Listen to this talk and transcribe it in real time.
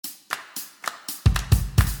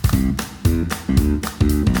Hi,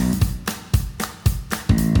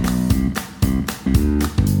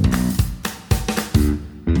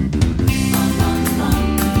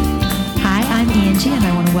 I'm Angie, and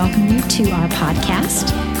I want to welcome you to our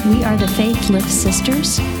podcast. We are the Faith Lift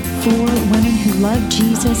Sisters, for women who love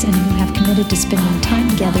Jesus and who have committed to spending time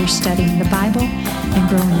together studying the Bible and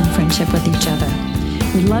growing in friendship with each other.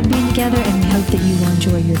 We love being together, and we hope that you will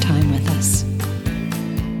enjoy your time with us.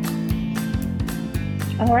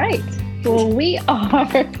 All right. Well, we are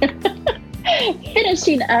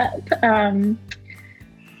finishing up the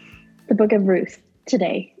book of Ruth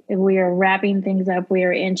today. We are wrapping things up. We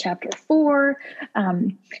are in chapter 4.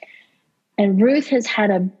 And Ruth has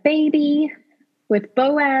had a baby with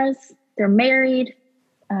Boaz. They're married.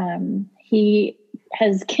 He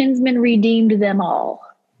has kinsman redeemed them all,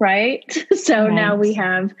 right? So Right. now we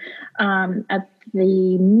have at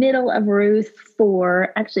the middle of Ruth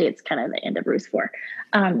 4, actually it's kind of the end of Ruth 4.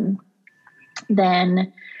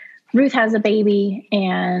 Then Ruth has a baby,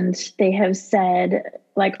 and they have said,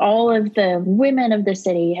 like, all of the women of the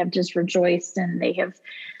city have just rejoiced, and they have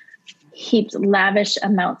heaped lavish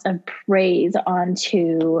amounts of praise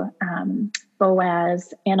onto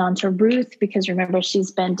Boaz and onto Ruth, because remember,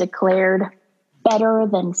 she's been declared better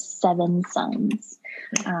than 7 sons.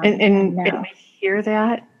 And we hear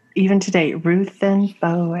that even today, Ruth and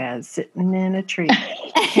Boaz sitting in a tree.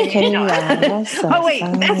 Oh, wait,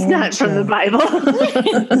 that's not from the Bible.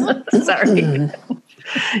 Sorry.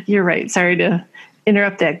 You're right. Sorry to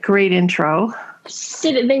interrupt that great intro.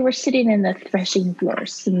 They were sitting in the threshing floor.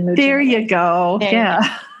 There you go.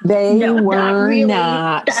 Yeah. They were not really.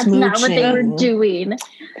 not That's smooching. not what they were doing.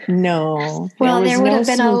 No. Well, there there would was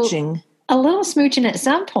have no been smooching. a little smooching at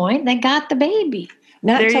some point. They got the baby.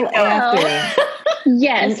 Not There you until go. after.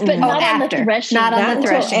 Yes, but not on the after. threshing. Not on Not the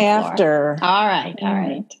until threshing floor. after. All right. All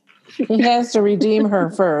right. He has to redeem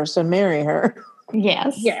her first and marry her.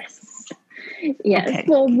 Yes. Yes. Yes. Okay.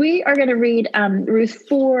 Well, we are going to read Ruth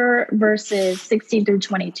 4, verses 16 through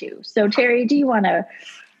 22. So, Terry, do you want to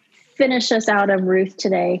finish us out of Ruth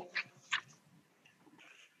today?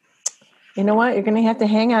 You know what? You're going to have to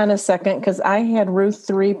hang on a second because I had Ruth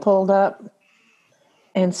 3 pulled up.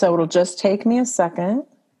 And so it'll just take me a second.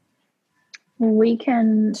 We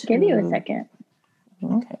can give you a second.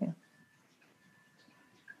 Okay.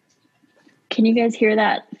 Can you guys hear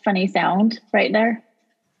that funny sound right there?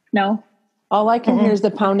 No? All I can hear is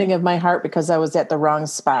the pounding of my heart because I was at the wrong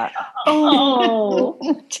spot. Oh,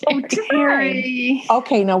 Terry.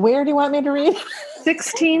 Okay, now where do you want me to read?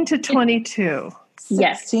 16 to 22.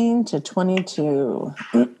 Yes. 16 to 22.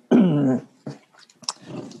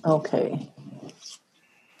 Okay.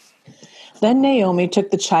 Then Naomi took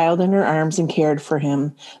the child in her arms and cared for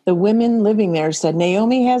him. The women living there said,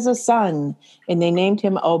 "Naomi has a son," and they named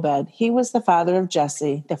him Obed. He was the father of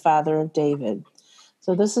Jesse, the father of David.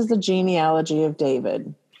 So this is the genealogy of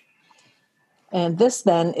David. And this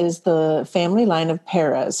then is the family line of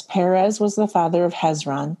Perez. Perez was the father of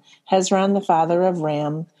Hezron. Hezron the father of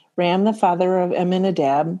Ram. Ram the father of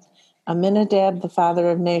Amminadab. Amminadab the father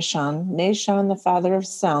of Nahshon. Nahshon the father of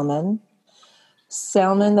Salmon.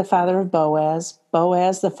 Salmon the father of Boaz.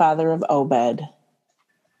 Boaz the father of Obed.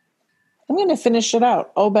 I'm going to finish it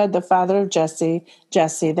out. Obed the father of Jesse.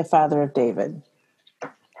 Jesse the father of David.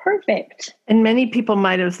 perfect. And many people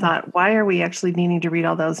might have thought, why are we actually needing to read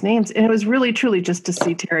all those names? And it was really, truly just to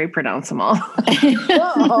see Terry pronounce them all. It's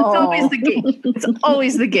always the game. It's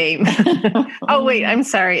always the game. Oh, wait, I'm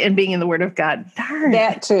sorry. And being in the Word of God. Darn.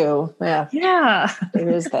 That too. Yeah. Yeah. It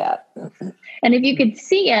is that. And if you could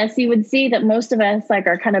see us, you would see that most of us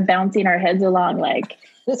are kind of bouncing our heads along like,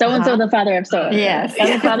 so-and-so the father of so-and-so. Yes.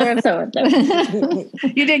 The father of so-and-so.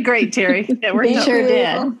 You did great, Terry. It worked Thank out. Sure you.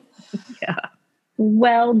 did. Yeah.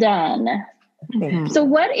 Well done. Thank you. So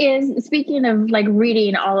what is, speaking of like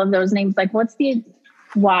reading all of those names, like what's the,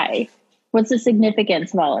 why? What's the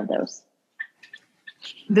significance of all of those?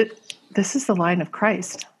 This is the line of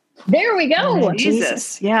Christ. There we go.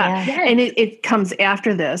 Jesus. Yeah. Yes. And it comes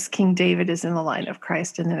after this. King David is in the line of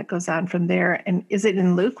Christ, and then it goes on from there. And is it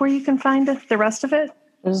in Luke where you can find the rest of it?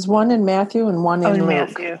 There's one in Matthew and one in in Luke.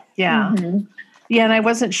 Matthew. Yeah. Mhm. Yeah, and I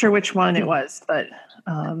wasn't sure which one it was, but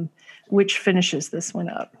which finishes this one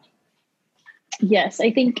up. Yes,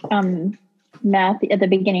 I think Matthew at the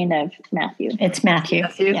beginning of Matthew. It's Matthew.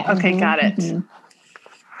 Matthew? Yeah. Okay, got it. Mhm.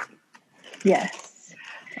 Yes.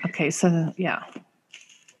 Okay, so yeah.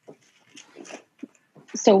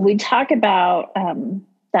 So we talk about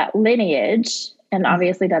that lineage, and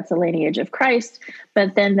obviously that's the lineage of Christ,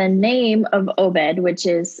 but then the name of Obed, which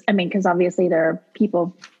is, I mean, because obviously there are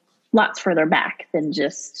people lots further back than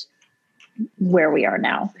just where we are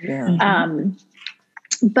now. Yeah.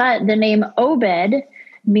 But the name Obed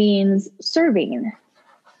means serving,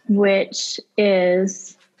 which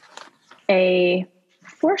is a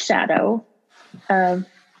foreshadow of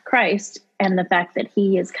Christ and the fact that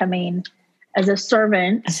he is coming as a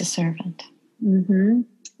servant. As a servant. Mm-hmm.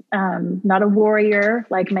 Not a warrior,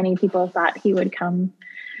 like many people thought he would come.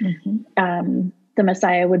 Mm-hmm. The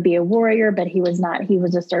Messiah would be a warrior, but he was not. He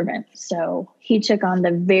was a servant. So he took on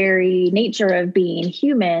the very nature of being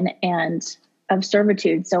human and of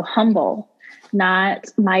servitude. So humble, not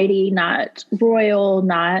mighty, not royal,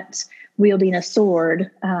 not wielding a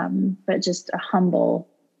sword, but just a humble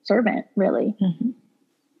servant, really. Mm-hmm.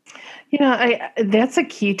 You know, that's a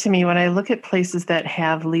key to me when I look at places that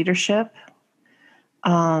have leadership.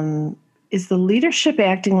 Is the leadership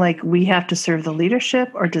acting like we have to serve the leadership,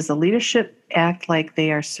 or does the leadership act like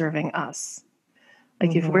they are serving us?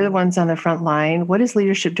 Like if we're the ones on the front line, what is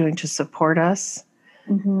leadership doing to support us,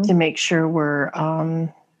 to make sure we're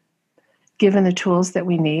given the tools that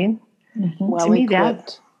we need? Well to me,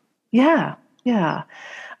 equipped. Yeah.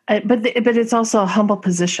 But it's also a humble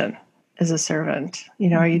position as a servant. You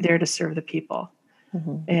know, are you there to serve the people?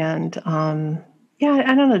 And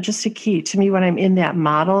I don't know, just a key to me when I'm in that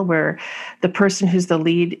model where the person who's the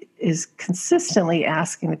lead is consistently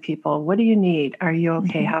asking the people, what do you need? Are you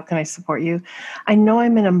okay? How can I support you? I know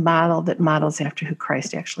I'm in a model that models after who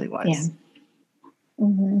Christ actually was.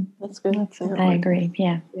 Yeah. That's good. I agree.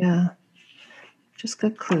 Yeah. Just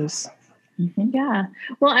good clues. Yeah.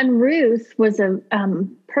 Well, and Ruth was a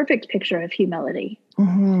perfect picture of humility.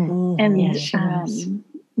 And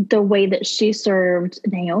the way that she served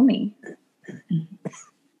Naomi.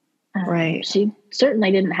 Right. She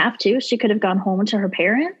certainly didn't have to. She could have gone home to her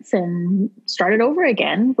parents and started over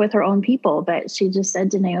again with her own people. But she just said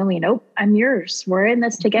to Naomi, nope, I'm yours. We're in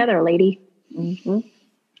this together, lady.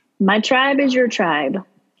 My tribe is your tribe.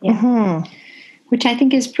 Yeah. Which I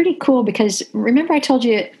think is pretty cool because remember I told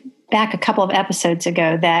you back a couple of episodes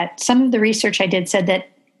ago that some of the research I did said that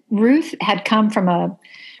Ruth had come from a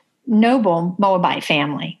noble Moabite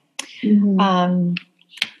family.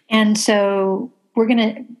 And so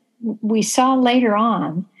we saw later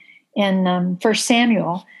on in 1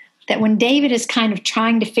 Samuel that when David is kind of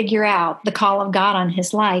trying to figure out the call of God on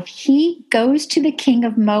his life, he goes to the king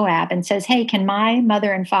of Moab and says, hey, can my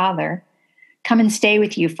mother and father come and stay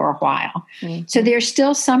with you for a while? So there's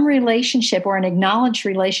still some relationship or an acknowledged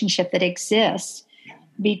relationship that exists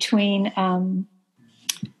between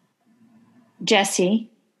Jesse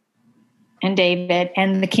and David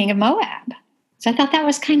and the king of Moab. So I thought that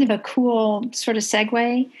was kind of a cool sort of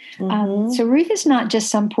segue. So Ruth is not just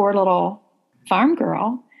some poor little farm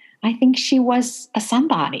girl. I think she was a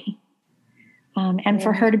somebody. And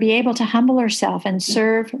for her to be able to humble herself and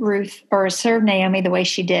serve Ruth or serve Naomi the way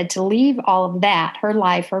she did, to leave all of that, her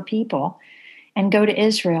life, her people, and go to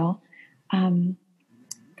Israel,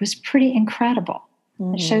 was pretty incredible.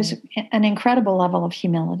 It shows an incredible level of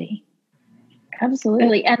humility.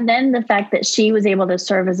 Absolutely. And then the fact that she was able to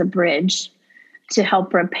serve as a bridge to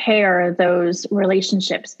help repair those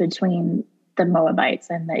relationships between the Moabites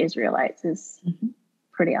and the Israelites is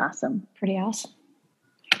pretty awesome. Pretty awesome.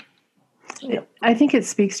 I think it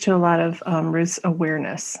speaks to a lot of Ruth's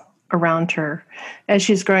awareness around her. As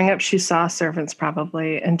she's growing up, she saw servants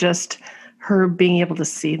probably, and just her being able to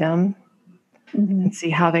see them and see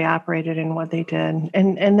how they operated and what they did.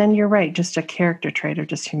 And then you're right, just a character trait of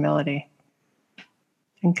just humility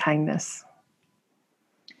and kindness.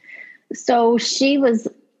 So she was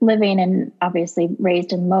living and obviously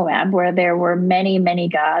raised in Moab, where there were many, many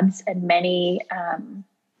gods and many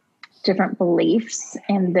different beliefs,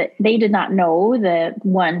 and that they did not know the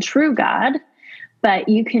one true God. But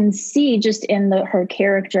you can see just in her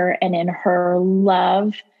character and in her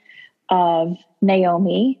love of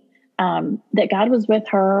Naomi, that God was with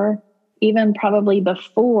her even probably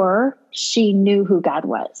before she knew who God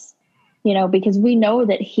was, because we know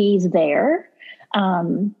that he's there.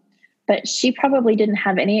 But she probably didn't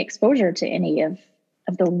have any exposure to any of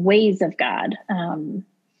the ways of God.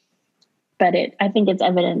 But I think it's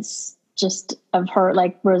evidence just of her,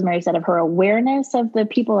 like Rosemary said, of her awareness of the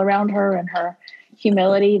people around her and her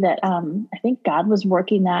humility, that I think God was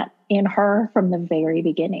working that in her from the very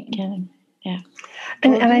beginning. Yeah.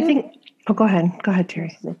 And I think, go ahead,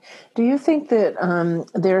 Terry. Do you think that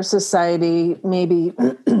their society maybe,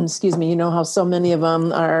 excuse me, how so many of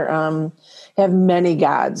them are have many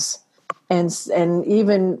gods? And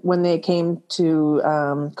even when they came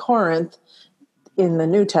to Corinth in the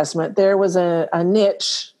New Testament, there was a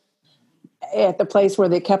niche at the place where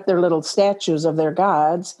they kept their little statues of their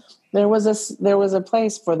gods. There was a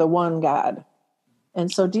place for the one God. And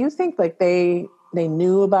so do you think like they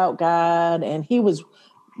knew about God and he was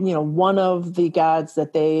one of the gods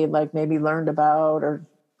that they like maybe learned about or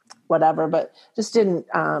whatever, but just didn't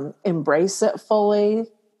embrace it fully.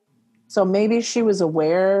 So maybe she was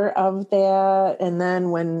aware of that. And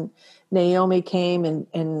then when Naomi came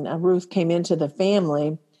and Ruth came into the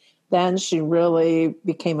family, then she really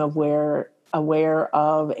became aware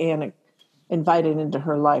of and invited into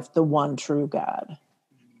her life the one true God.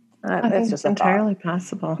 I think it's entirely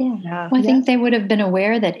possible. Yeah. Well, I think they would have been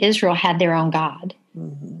aware that Israel had their own God.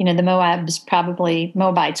 Mm-hmm. The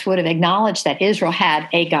Moabites would have acknowledged that Israel had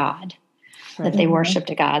a God, that they worshiped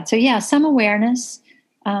a God. So some awareness,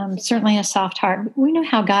 certainly a soft heart. We know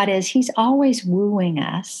how God is. He's always wooing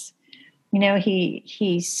us.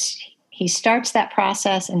 He starts that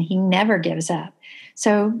process and he never gives up.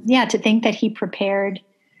 So to think that he prepared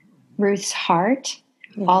Ruth's heart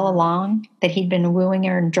all along, that he'd been wooing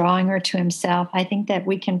her and drawing her to himself, I think that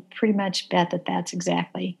we can pretty much bet that that's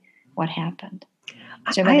exactly what happened.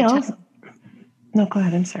 So go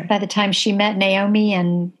ahead. I'm sorry. By the time she met Naomi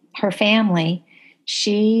and her family,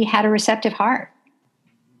 she had a receptive heart.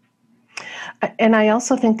 And I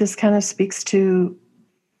also think this kind of speaks to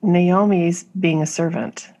Naomi's being a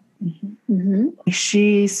servant. Mm-hmm. Mm-hmm.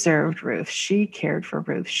 She served Ruth. She cared for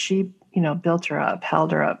Ruth. She, built her up,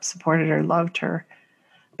 held her up, supported her, loved her.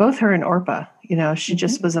 Both her and Orpah, she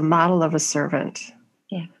just was a model of a servant.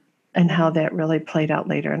 Yeah. And how that really played out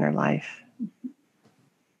later in her life.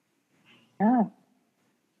 Yeah.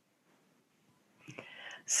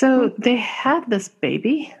 So they had this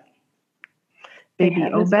baby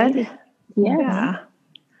Obed. Baby. Yeah.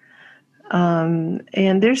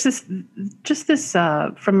 And there's this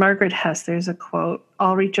from Margaret Hess, there's a quote,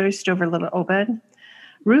 "All rejoiced over little Obed.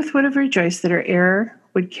 Ruth would have rejoiced that her heir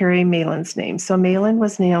would carry Mahlon's name." So Mahlon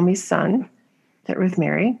was Naomi's son that Ruth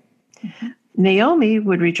married. Mm-hmm. Naomi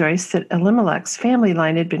would rejoice that Elimelech's family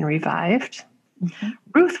line had been revived. Mm-hmm.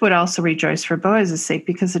 Ruth would also rejoice for Boaz's sake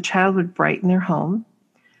because the child would brighten their home.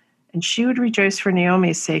 And she would rejoice for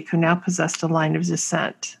Naomi's sake, who now possessed a line of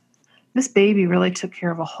descent. This baby really took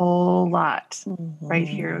care of a whole lot right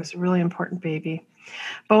here. It was a really important baby.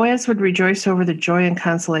 Boaz would rejoice over the joy and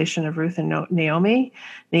consolation of Ruth and Naomi.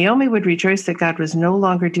 Naomi would rejoice that God was no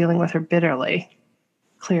longer dealing with her bitterly,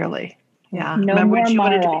 clearly. Yeah. No more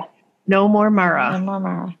Mara. No more Mara. No more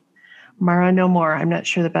Mara. Mara, no more. I'm not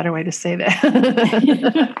sure the better way to say that.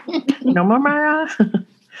 No more Mara.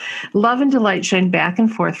 Love and delight shined back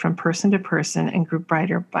and forth from person to person and grew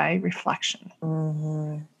brighter by reflection.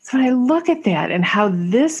 Mm-hmm. So when I look at that and how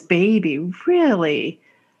this baby really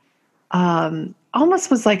almost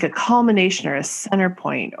was like a culmination or a center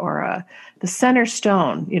point or the center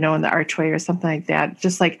stone, in the archway or something like that,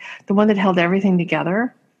 just like the one that held everything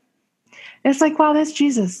together. And it's like, wow, that's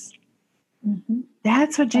Jesus. Mm-hmm.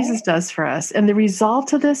 That's what Jesus does for us. And the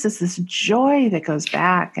result of this is this joy that goes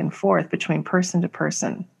back and forth between person to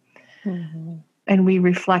person. Mm-hmm. And we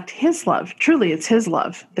reflect his love. Truly, it's his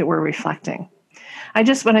love that we're reflecting.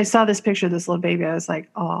 When I saw this picture of this little baby, I was like,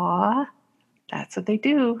 aw, that's what they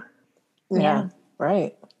do. Yeah.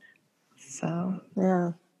 Right. So,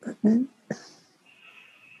 yeah. Mm-hmm.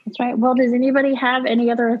 That's right. Well, does anybody have any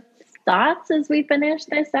other thoughts as we finish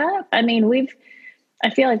this up? I mean, I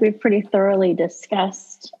feel like we've pretty thoroughly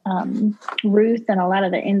discussed Ruth and a lot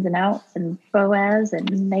of the ins and outs, and Boaz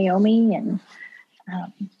and Naomi, and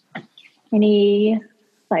any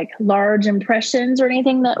large impressions or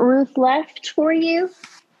anything that Ruth left for you?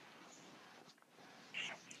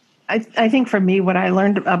 I think for me, what I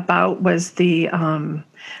learned about was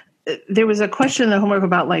there was a question in the homework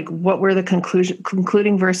about what were the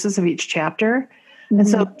concluding verses of each chapter. Mm-hmm. And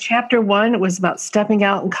so chapter 1 was about stepping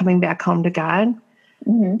out and coming back home to God.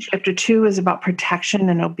 Mm-hmm. Chapter 2 is about protection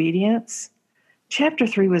and obedience. Chapter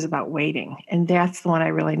 3 was about waiting. And that's the one I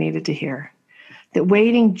really needed to hear. That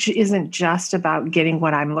waiting isn't just about getting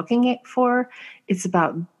what I'm looking for. It's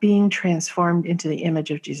about being transformed into the image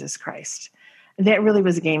of Jesus Christ. And that really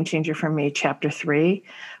was a game changer for me, chapter 3.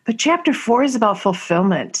 But chapter 4 is about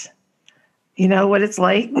fulfillment. You know what it's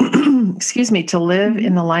like, to live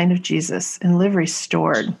in the line of Jesus and live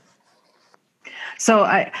restored. So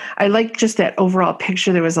I like just that overall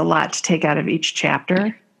picture. There was a lot to take out of each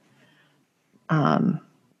chapter.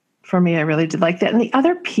 For me, I really did like that. And the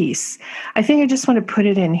other piece, I think I just want to put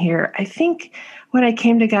it in here. I think when I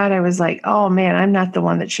came to God, I was like, oh man, I'm not the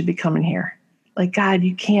one that should be coming here. Like, God,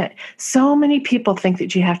 you can't. So many people think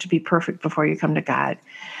that you have to be perfect before you come to God.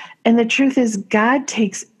 And the truth is, God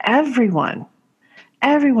takes everyone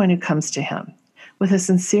who comes to him with a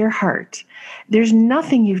sincere heart. There's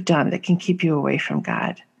nothing you've done that can keep you away from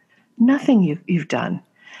God. Nothing you've done.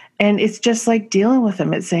 And it's just like dealing with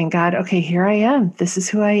them. It's saying, God, okay, here I am. This is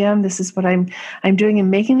who I am. This is what I'm doing,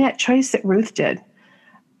 and making that choice that Ruth did.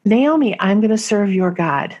 Naomi, I'm going to serve your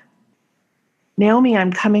God. Naomi,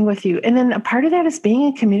 I'm coming with you. And then a part of that is being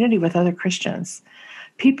in community with other Christians,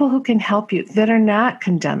 people who can help you, that are not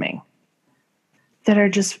condemning, that are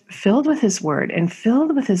just filled with his word and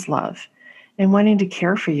filled with his love and wanting to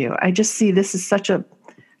care for you. I just see this is such a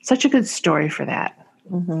good story for that.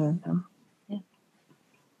 Mm-hmm. Yeah.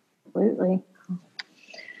 Absolutely.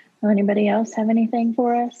 Well, anybody else have anything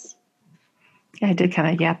for us? Yeah, I did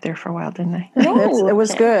kind of yap there for a while, didn't I? No, it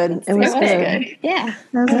was good. It was good. Yeah.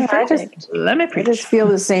 I just feel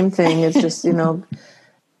the same thing. It's just,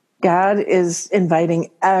 God is inviting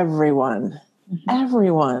everyone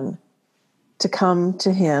to come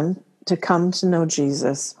to him, to come to know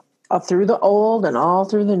Jesus, all through the old and all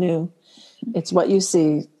through the new. It's what you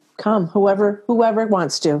see. Come, whoever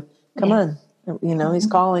wants to. Come on. He's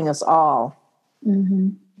calling us all.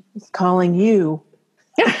 Mm-hmm. He's calling you.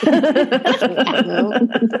 We're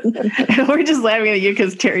just laughing at you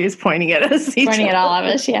because Terry is pointing at us. Pointing at all of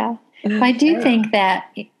us, yeah. I do think that,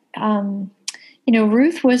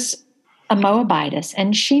 Ruth was a Moabitess,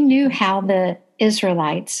 and she knew how the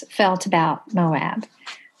Israelites felt about Moab.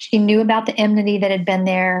 She knew about the enmity that had been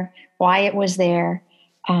there, why it was there.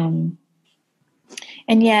 And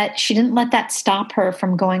yet she didn't let that stop her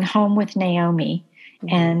from going home with Naomi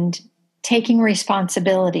and taking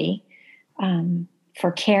responsibility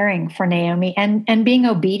for caring for Naomi and being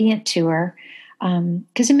obedient to her.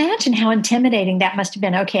 Because imagine how intimidating that must have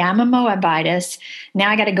been. Okay, I'm a Moabitess. Now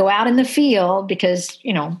I got to go out in the field because,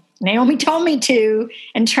 Naomi told me to,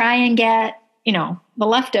 and try and get, the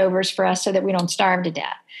leftovers for us so that we don't starve to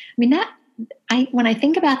death. I mean, when I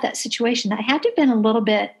think about that situation, that had to have been a little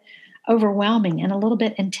bit overwhelming and a little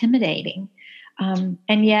bit intimidating.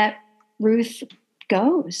 And yet Ruth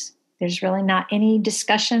goes. There's really not any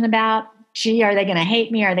discussion about, gee, are they going to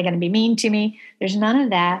hate me? Are they going to be mean to me? There's none of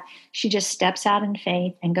that. She just steps out in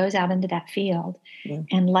faith and goes out into that field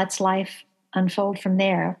and lets life unfold from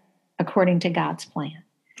there according to God's plan.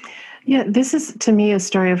 Yeah, this is, to me, a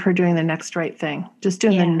story of her doing the next right thing, just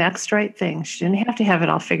doing the next right thing. She didn't have to have it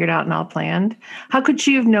all figured out and all planned. How could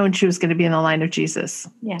she have known she was going to be in the line of Jesus?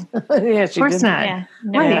 Yeah. Yeah, of course not. Yeah,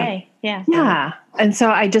 no way. Yeah. Yeah. And so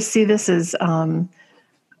I just see this as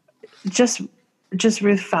just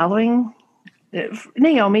Ruth following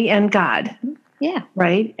Naomi and God. Yeah.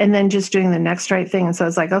 Right? And then just doing the next right thing. And so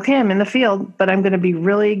it's like, okay, I'm in the field, but I'm going to be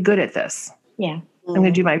really good at this. Yeah. I'm going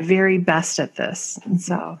to do my very best at this. And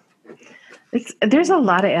so there's a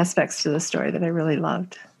lot of aspects to the story that I really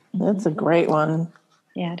loved. That's a great one.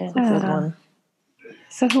 Yeah, it is. A good one.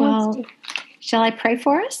 So shall I pray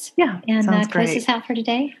for us? Yeah. And sounds close great. this out for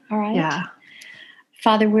today? All right. Yeah.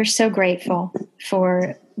 Father, we're so grateful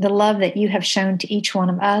for the love that you have shown to each one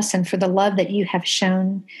of us and for the love that you have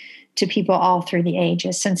shown to people all through the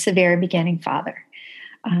ages since the very beginning, Father.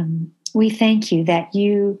 We thank you that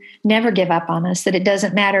you never give up on us, that it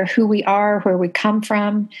doesn't matter who we are, where we come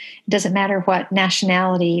from. It doesn't matter what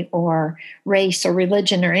nationality or race or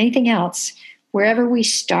religion or anything else. Wherever we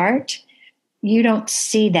start, you don't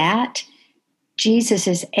see that. Jesus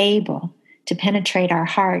is able to penetrate our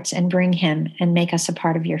hearts and bring him and make us a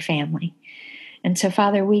part of your family. And so,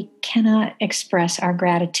 Father, we cannot express our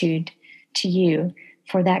gratitude to you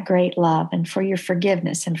for that great love and for your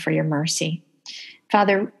forgiveness and for your mercy.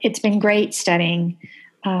 Father, it's been great studying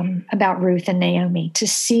about Ruth and Naomi, to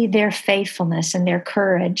see their faithfulness and their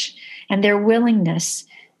courage and their willingness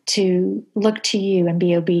to look to you and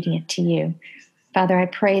be obedient to you. Father, I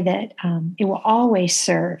pray that it will always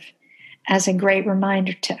serve as a great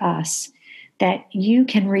reminder to us that you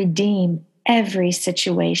can redeem every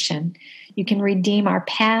situation. You can redeem our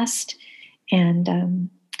past and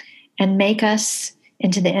make us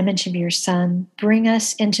into the image of your Son. Bring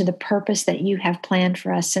us into the purpose that you have planned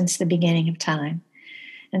for us since the beginning of time.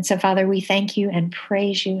 And so, Father, we thank you and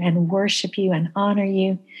praise you and worship you and honor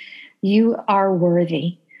you. You are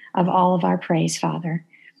worthy of all of our praise, Father.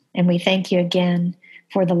 And we thank you again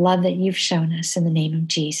for the love that you've shown us in the name of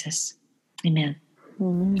Jesus. Amen.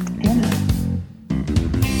 Amen.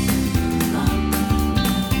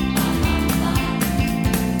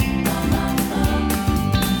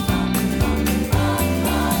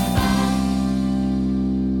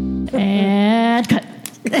 And cut.